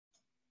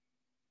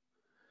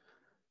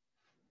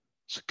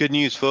So good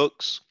news,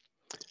 folks.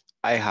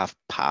 I have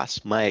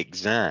passed my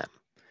exam,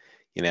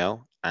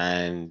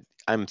 and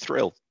I'm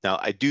thrilled. Now,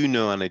 I do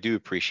know and I do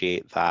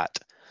appreciate that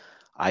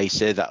I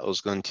said that I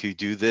was going to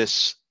do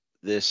let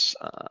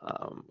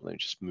me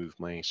just move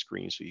my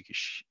screen so you can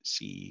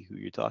see who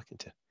you're talking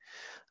to.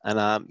 And,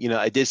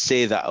 I did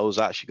say that I was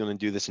actually going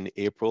to do this in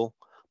April,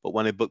 but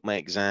when I booked my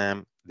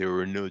exam, there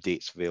were no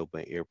dates available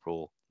in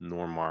April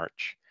nor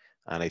March.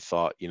 And I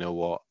thought, you know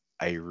what?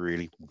 I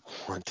really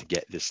want to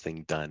get this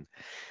thing done.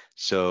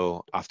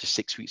 So after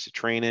 6 weeks of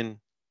training,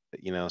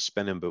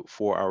 spending about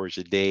 4 hours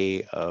a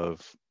day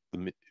of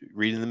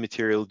reading the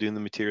material, doing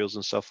the materials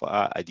and stuff like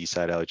that, I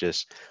decided I'll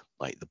just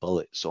bite the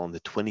bullet. So on the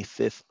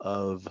 25th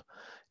of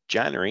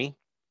January,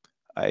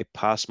 I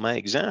passed my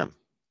exam,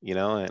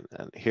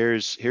 and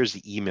here's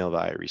the email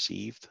that I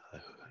received.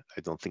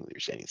 I don't think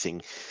there's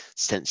anything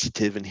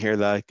sensitive in here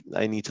that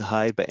I need to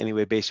hide, but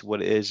anyway, basically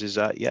what it is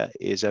that, yeah,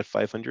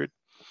 AZ500.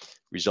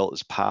 Result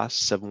is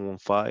passed,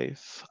 715.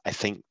 I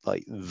think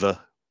like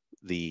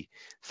the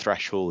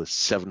threshold is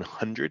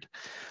 700,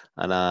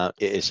 and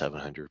it is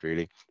 700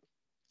 really.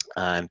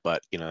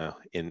 But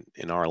in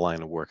our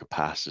line of work, a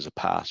pass is a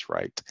pass,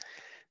 right?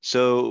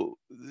 So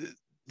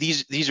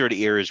these are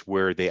the areas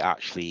where they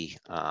actually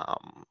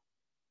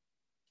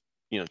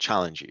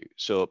challenge you.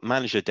 So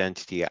managed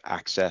identity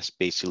access,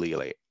 basically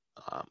like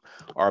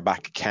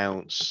RBAC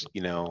accounts,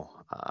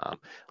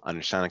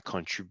 understanding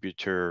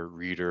contributor,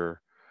 reader,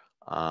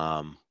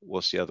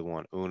 what's the other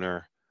one,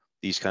 owner,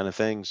 these kind of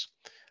things.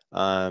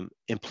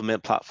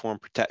 Implement platform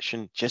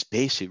protection, just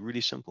basic,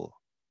 really simple,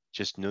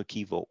 just no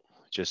key vault,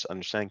 just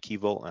understand key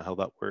vault and how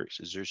that works.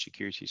 Azure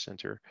Security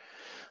Center.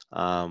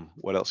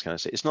 What else can I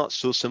say? It's not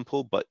so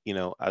simple, but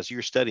as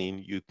you're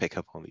studying, you pick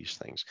up on these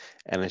things.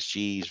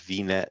 NSGs,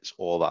 VNets,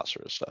 all that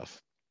sort of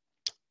stuff.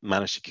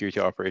 Managed security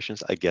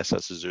operations, I guess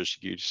that's Azure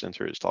Security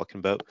Center is talking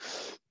about,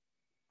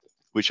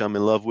 which I'm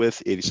in love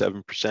with,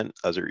 87%,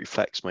 as it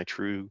reflects my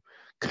true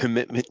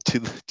commitment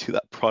to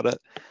that product.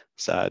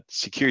 Sad.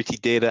 Security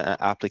data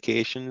and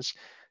applications.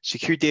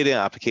 Secure data and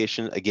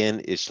application, again,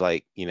 is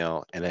like,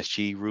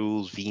 NSG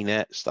rules,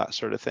 VNets, that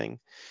sort of thing.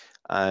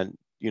 And,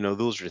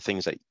 those are the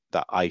things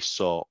that I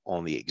saw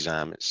on the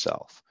exam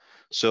itself.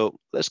 So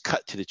let's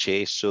cut to the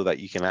chase so that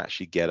you can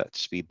actually get up to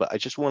speed. But I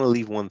just want to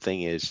leave one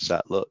thing is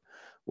that, look,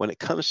 when it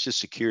comes to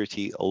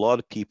security, a lot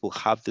of people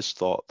have this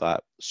thought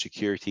that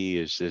security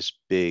is this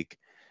big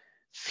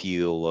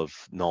field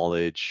of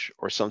knowledge,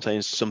 or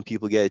sometimes some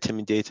people get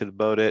intimidated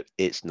about it.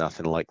 It's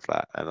nothing like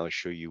that. And I'll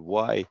show you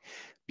why.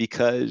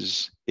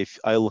 Because if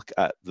I look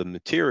at the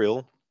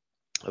material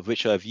of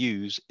which I've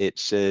used, it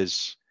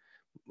says,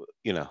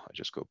 I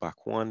just go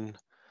back one,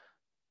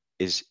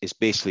 is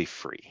basically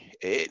free.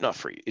 Not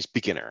free, it's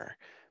beginner.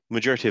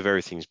 Majority of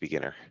everything's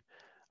beginner.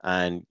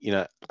 And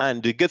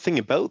and the good thing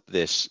about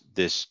this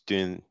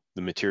doing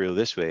the material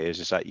this way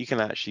is that you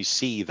can actually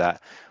see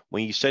that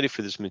when you study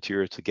for this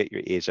material to get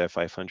your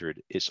AZ500,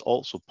 it's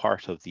also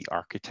part of the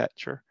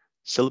architecture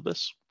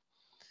syllabus.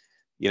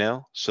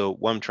 So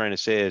what I'm trying to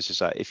say is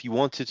that if you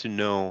wanted to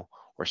know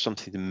or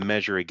something to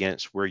measure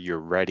against where you're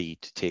ready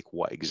to take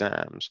what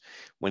exams,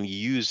 when you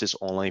use this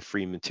online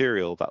free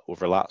material that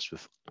overlaps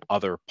with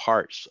other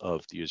parts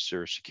of the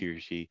Azure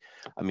security,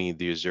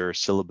 the Azure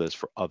syllabus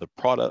for other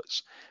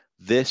products,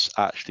 this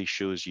actually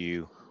shows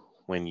you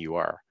when you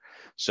are.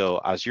 So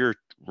as you're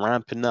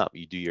ramping up,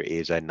 you do your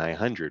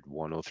AZ900,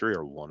 103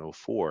 or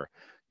 104,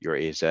 your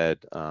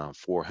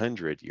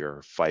AZ400,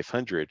 your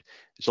 500.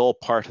 It's all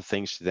part of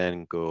things to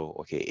then go,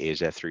 okay,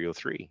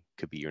 AZ303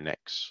 could be your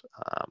next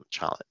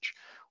challenge,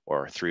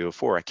 or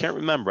 304. I can't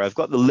remember. I've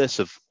got the list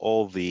of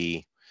all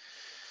the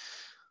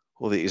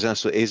exams.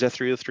 So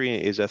AZ303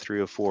 and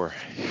AZ304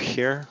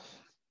 here.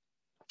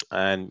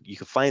 And you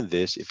can find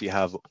this if you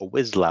have a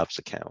Whiz Labs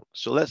account.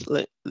 So let's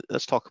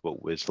talk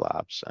about Whiz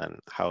Labs and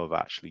how I've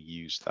actually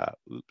used that.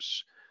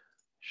 Oops,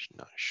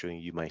 not showing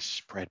you my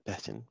spread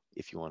betting.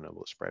 If you want to know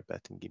about spread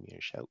betting, give me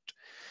a shout.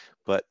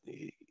 But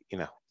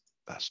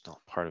that's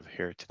not part of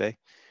here today.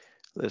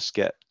 Let's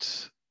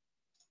get,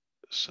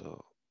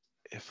 so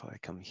if I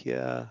come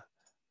here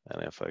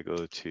and if I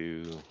go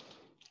to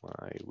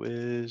my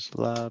Whiz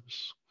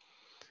Labs,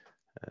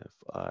 if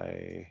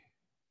I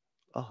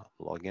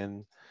log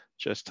in,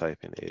 just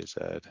type in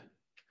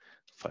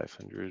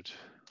AZ500.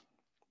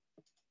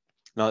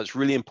 Now it's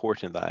really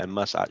important that I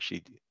must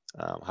actually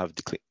have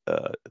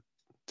a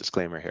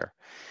disclaimer here,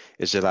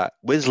 is that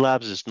Whiz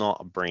Labs is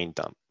not a brain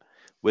dump.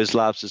 Whiz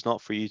Labs is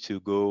not for you to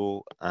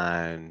go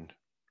and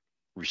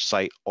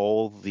recite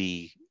all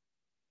the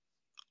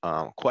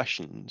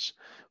questions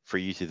for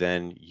you to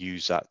then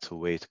use that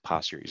way to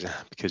pass your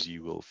exam, because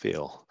you will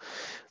fail.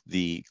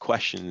 The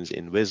questions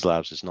in Whiz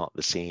Labs is not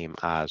the same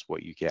as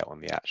what you get on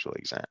the actual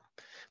exam.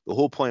 The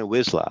whole point of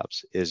Whiz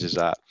Labs is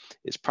that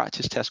it's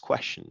practice test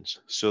questions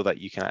so that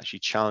you can actually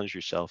challenge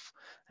yourself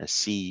and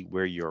see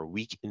where you're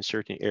weak in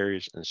certain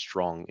areas and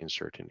strong in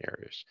certain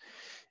areas.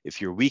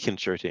 If you're weak in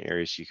certain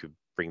areas, you could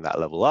bring that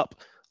level up,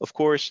 of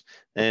course.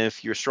 And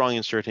if you're strong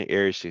in certain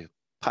areas, you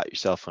pat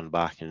yourself on the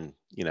back and,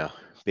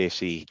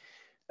 basically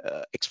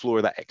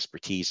explore that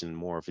expertise in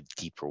more of a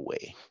deeper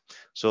way.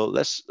 So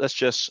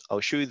I'll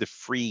show you the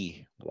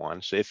free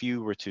one. So if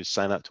you were to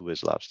sign up to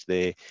Whiz Labs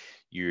today,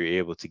 you're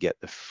able to get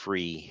the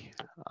free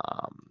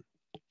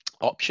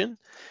option.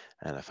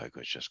 And if I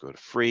just go to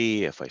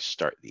free, if I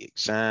start the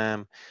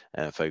exam,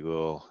 and if I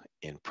go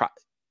in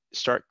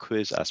start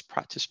quiz as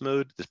practice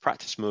mode, this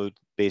practice mode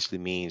basically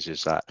means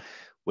is that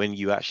when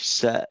you actually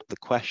set the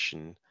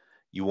question,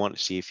 you want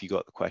to see if you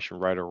got the question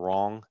right or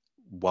wrong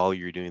while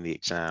you're doing the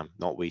exam,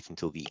 not wait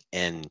until the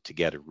end to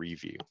get a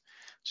review.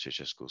 So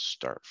just go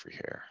start for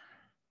here.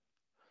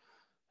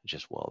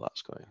 Just while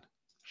that's going,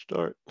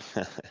 start.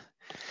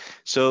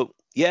 So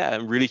yeah,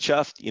 I'm really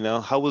chuffed. You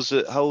know, how was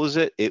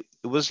it? It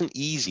wasn't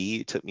easy.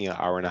 It took me an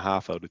hour and a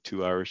half out of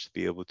 2 hours to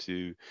be able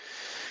to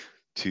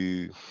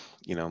you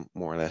know,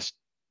 more or less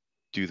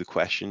do the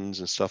questions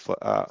and stuff like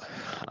that.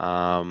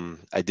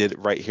 I did it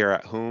right here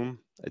at home.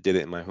 I did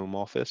it in my home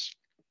office,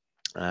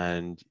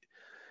 and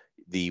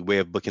the way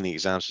of booking the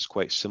exams is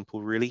quite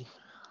simple, really.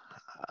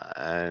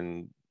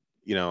 And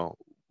you know,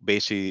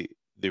 basically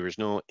there was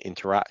no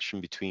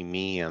interaction between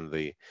me and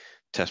the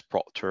test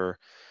proctor.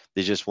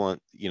 They just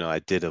want, you know, I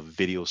did a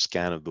video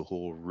scan of the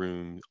whole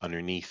room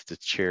underneath the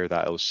chair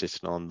that I was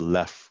sitting on, the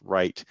left,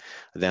 right.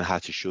 I then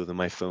had to show them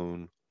my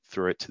phone,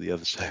 throw it to the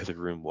other side of the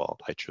room. Well,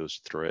 I chose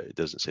to throw it. It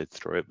doesn't say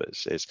throw it, but it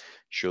says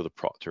show the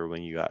proctor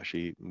when you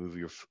actually move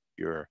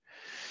your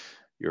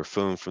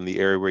phone from the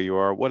area where you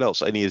are. What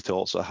else? I needed to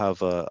also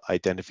have a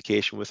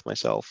identification with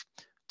myself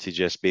to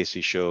just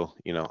basically show,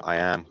 you know, I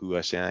am who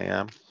I say I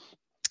am.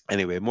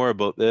 Anyway, more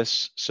about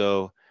this.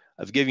 So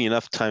I've given you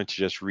enough time to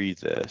just read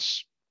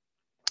this.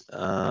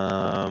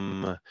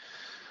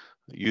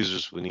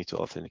 Users will need to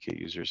authenticate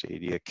users'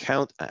 AD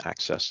account and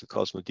access the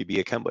Cosmos DB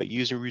account by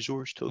using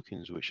resource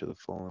tokens. Which of the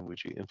following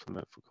would you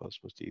implement for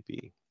Cosmos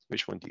DB?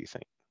 Which one do you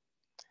think?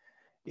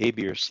 A,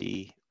 B, or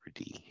C, or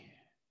D?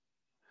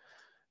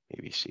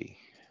 Maybe C.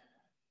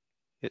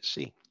 It's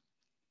C.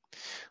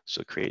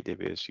 So create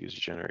database, user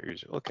generate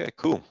user. Okay,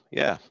 cool.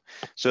 Yeah.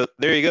 So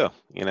there you go.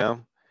 You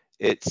know,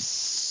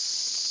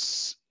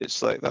 it's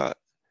like that.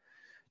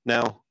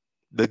 Now,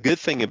 the good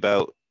thing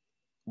about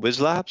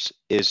Whiz Labs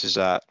is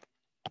that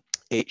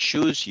it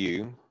shows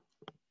you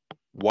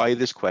why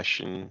this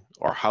question,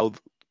 or how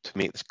to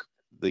make this,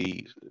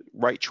 the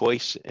right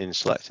choice in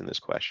selecting this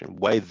question,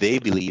 why they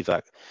believe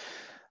that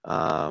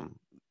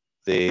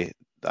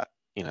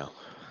you know,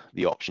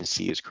 the option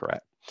C is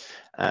correct.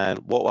 And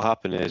what will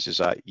happen is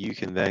that you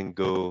can then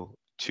go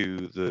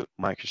to the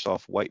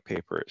Microsoft white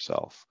paper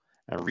itself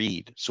and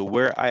read. So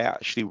where I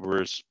actually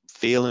was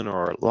failing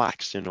or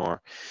laxing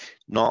or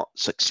not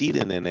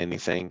succeeding in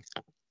anything,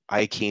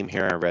 I came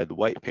here and read the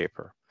white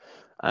paper.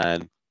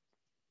 And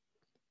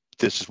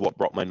this is what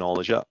brought my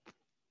knowledge up.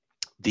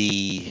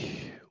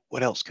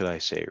 What else could I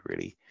say,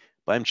 really?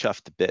 But I'm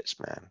chuffed to bits,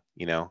 man.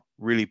 You know,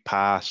 really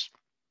passed.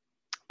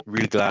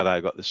 Really glad I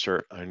got the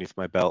cert underneath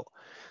my belt.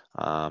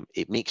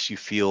 It makes you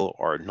feel,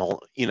 or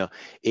not, you know,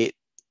 it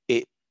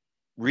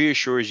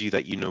reassures you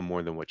that you know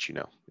more than what you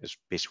know, is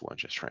basically what I'm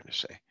just trying to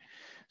say.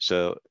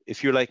 So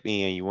if you're like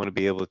me and you want to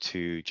be able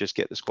to just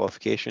get this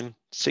qualification,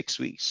 6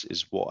 weeks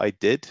is what I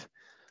did.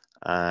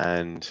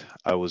 And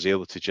I was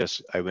able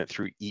to I went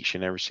through each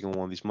and every single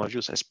one of these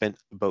modules. I spent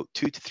about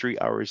 2 to 3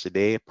 hours a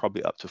day,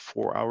 probably up to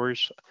 4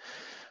 hours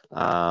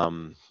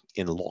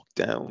in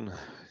lockdown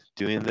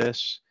doing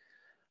this.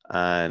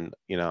 And,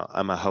 you know,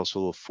 I'm a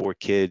household of 4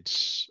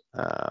 kids,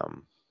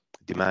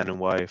 demanding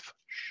wife,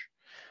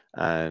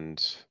 and,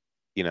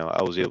 you know,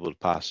 I was able to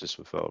pass this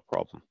without a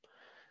problem.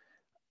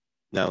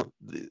 Now,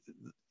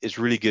 it's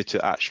really good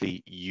to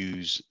actually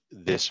use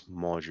this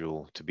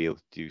module to be able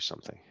to do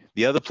something.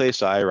 The other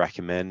place I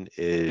recommend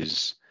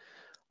is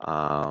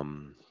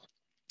to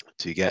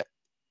get,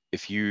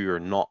 if you are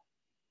not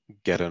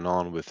getting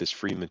on with this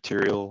free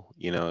material,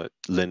 you know,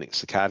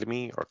 Linux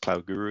Academy or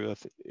Cloud Guru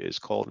is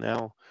called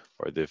now,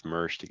 or they've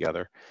merged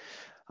together.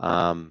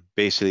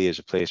 Basically is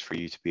a place for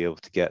you to be able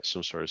to get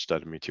some sort of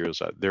study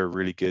materials out. They're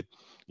really good.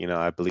 You know,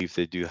 I believe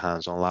they do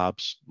hands-on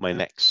labs. My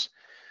next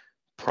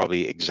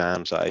probably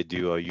exams that I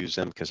do, I'll use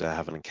them because I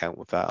have an account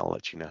with that. I'll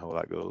let you know how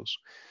that goes.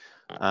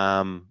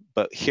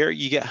 But here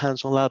you get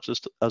hands-on labs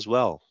as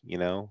well. You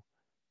know,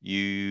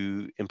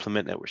 you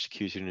implement network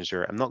security in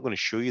Azure. I'm not going to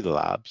show you the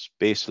labs.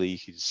 Basically, you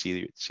can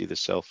see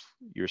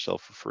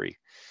yourself for free.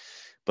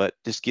 But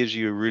this gives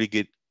you a really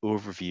good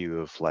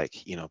overview of,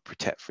 like, you know,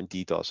 protect from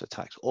DDoS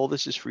attacks. All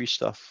this is free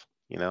stuff.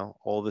 You know,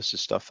 all this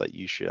is stuff that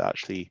you should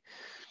actually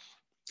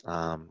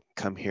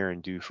come here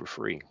and do for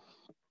free.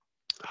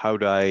 How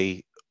do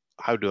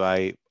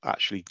I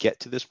actually get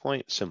to this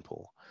point?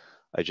 Simple.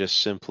 I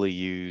just simply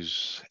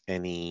use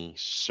any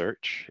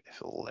search, if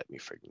it'll let me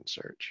freaking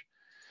search.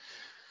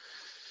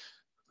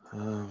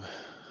 I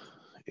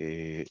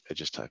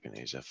just type in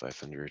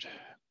AZ500,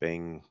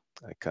 Bing,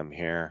 I come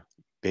here,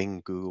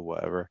 Bing, Google,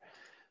 whatever.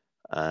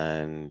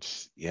 And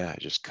yeah, I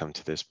just come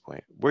to this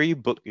point where you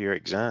book your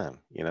exam.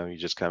 You know, you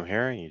just come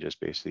here and you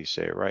just basically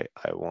say, right,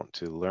 I want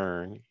to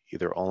learn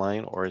either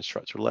online or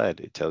instructor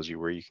led. It tells you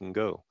where you can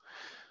go.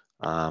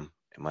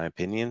 in my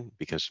opinion,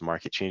 because the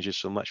market changes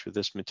so much with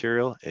this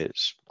material,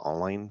 it's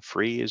online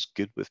free is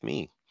good with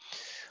me.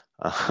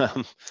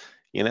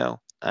 You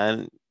know,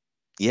 and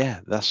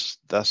yeah, that's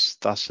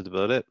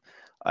about it.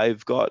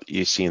 I've got,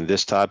 you see in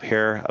this tab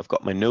here, I've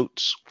got my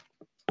notes.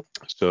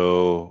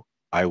 So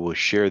I will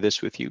share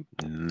this with you,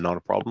 not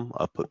a problem.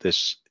 I'll put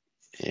this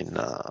in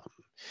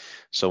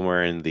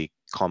somewhere in the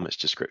comments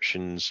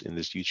descriptions in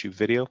this YouTube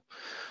video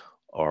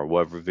or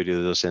whatever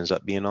video this ends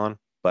up being on.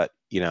 But,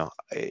 you know,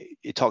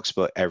 it talks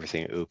about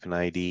everything,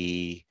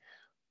 OpenID,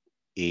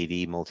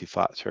 AD,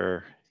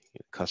 multi-factor,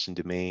 custom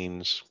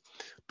domains.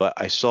 But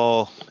I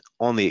saw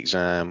on the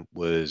exam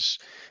was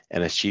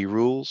NSG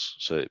rules.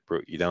 So it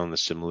broke you down the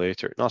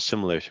simulator, not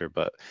simulator,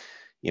 but,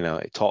 you know,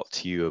 it talked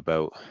to you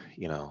about,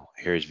 you know,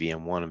 here's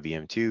VM1 and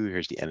VM2,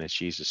 here's the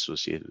NSGs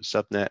associated with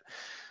subnet.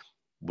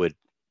 Would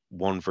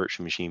one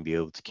virtual machine be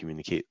able to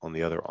communicate on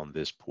the other on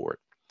this port?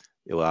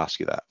 It will ask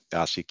you that. It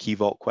asks you key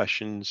vault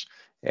questions.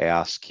 It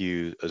asks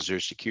you Azure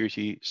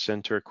Security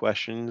Center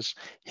questions.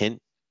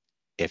 Hint,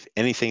 if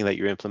anything that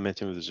you're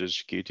implementing with Azure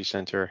Security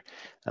Center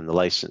and the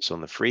license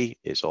on the free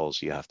is all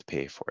you have to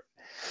pay for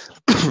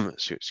it.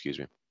 So, excuse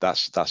me.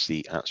 That's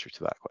the answer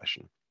to that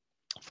question.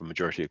 For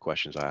majority of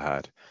questions I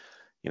had,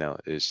 you know,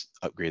 is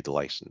upgrade the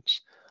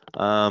license.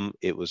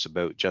 It was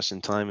about just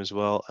in time as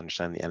well,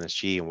 understand the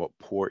NSG and what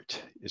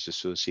port is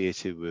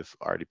associated with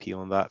RDP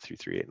on that through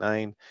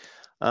 389.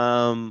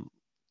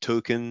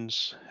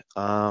 Tokens,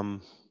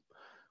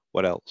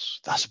 what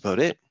else? That's about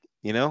it,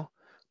 you know,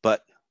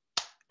 but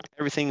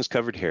everything is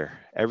covered here.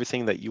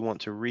 Everything that you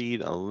want to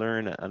read and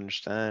learn and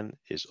understand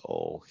is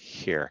all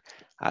here.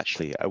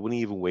 Actually, I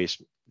wouldn't even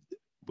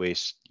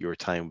waste your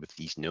time with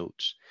these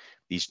notes.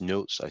 These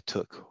notes I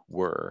took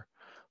were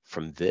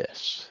from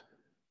this.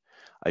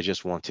 I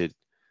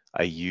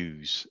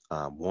use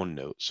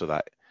OneNote so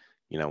that,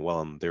 you know, while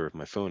I'm there with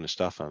my phone and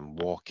stuff, I'm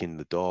walking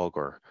the dog,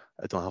 or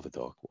I don't have a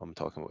dog. What I'm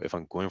talking about, if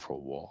I'm going for a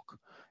walk,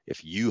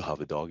 if you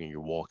have a dog and you're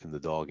walking the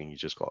dog and you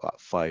just got that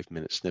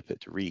 5-minute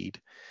snippet to read,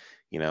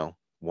 you know,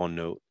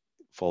 OneNote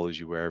follows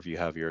you wherever you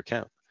have your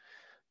account,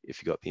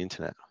 if you got the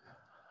internet.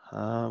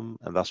 And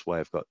that's why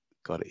I've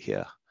got it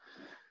here,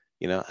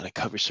 you know, and it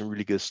covers some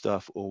really good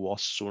stuff.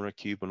 OWASP,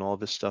 SonarQube, and all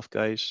this stuff,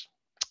 guys.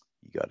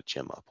 You got to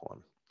gem up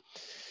on.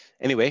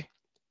 Anyway,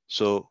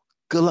 so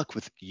good luck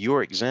with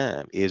your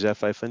exam.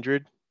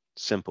 AZ500,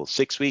 simple,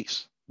 6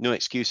 weeks, no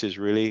excuses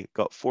really.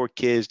 Got 4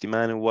 kids,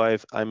 demanding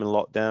wife. I'm in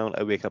lockdown.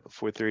 I wake up at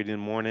 4:30 in the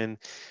morning,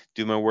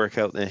 do my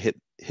workout, then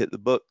hit the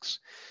books.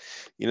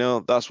 You know,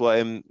 that's what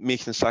I'm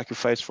making a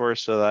sacrifice for,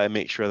 so that I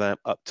make sure that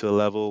I'm up to a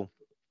level.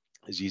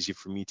 It's easy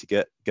for me to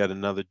get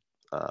another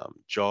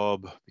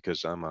job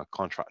because I'm a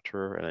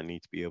contractor and I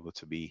need to be able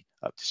to be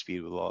up to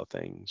speed with a lot of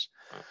things.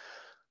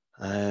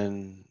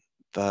 And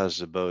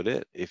that's about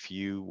it. If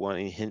you want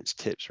any hints,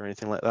 tips, or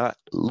anything like that,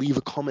 leave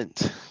a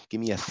comment. Give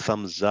me a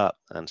thumbs up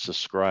and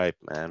subscribe,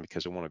 man,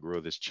 because I want to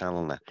grow this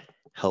channel and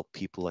help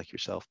people like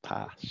yourself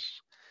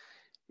pass.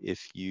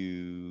 If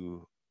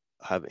you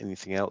have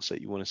anything else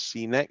that you want to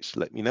see next,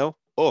 let me know.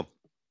 Oh,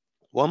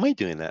 what am I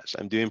doing next?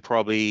 I'm doing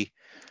probably,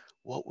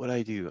 what would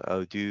I do?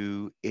 I'll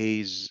do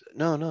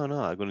no.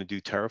 I'm going to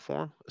do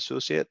Terraform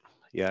Associate.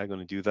 Yeah, I'm going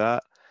to do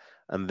that.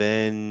 And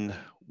then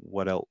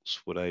what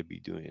else would I be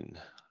doing?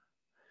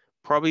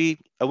 Probably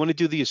I want to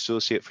do the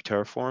associate for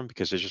Terraform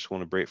because I just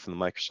want to break from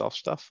the Microsoft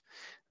stuff.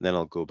 And then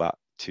I'll go back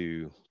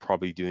to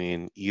probably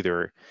doing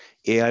either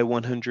AI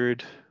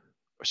 100,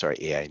 or sorry,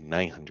 AI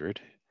 900,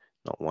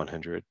 not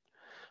 100,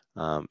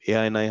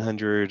 AI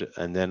 900.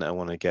 And then I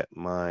want to get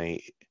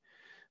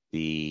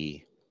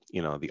the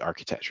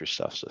architecture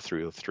stuff. So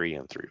 303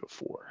 and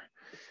 304.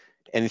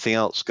 Anything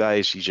else,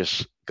 guys?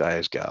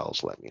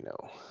 Gals, let me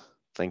know.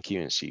 Thank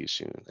you and see you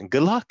soon. And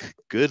good luck.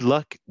 Good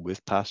luck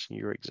with passing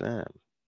your exam.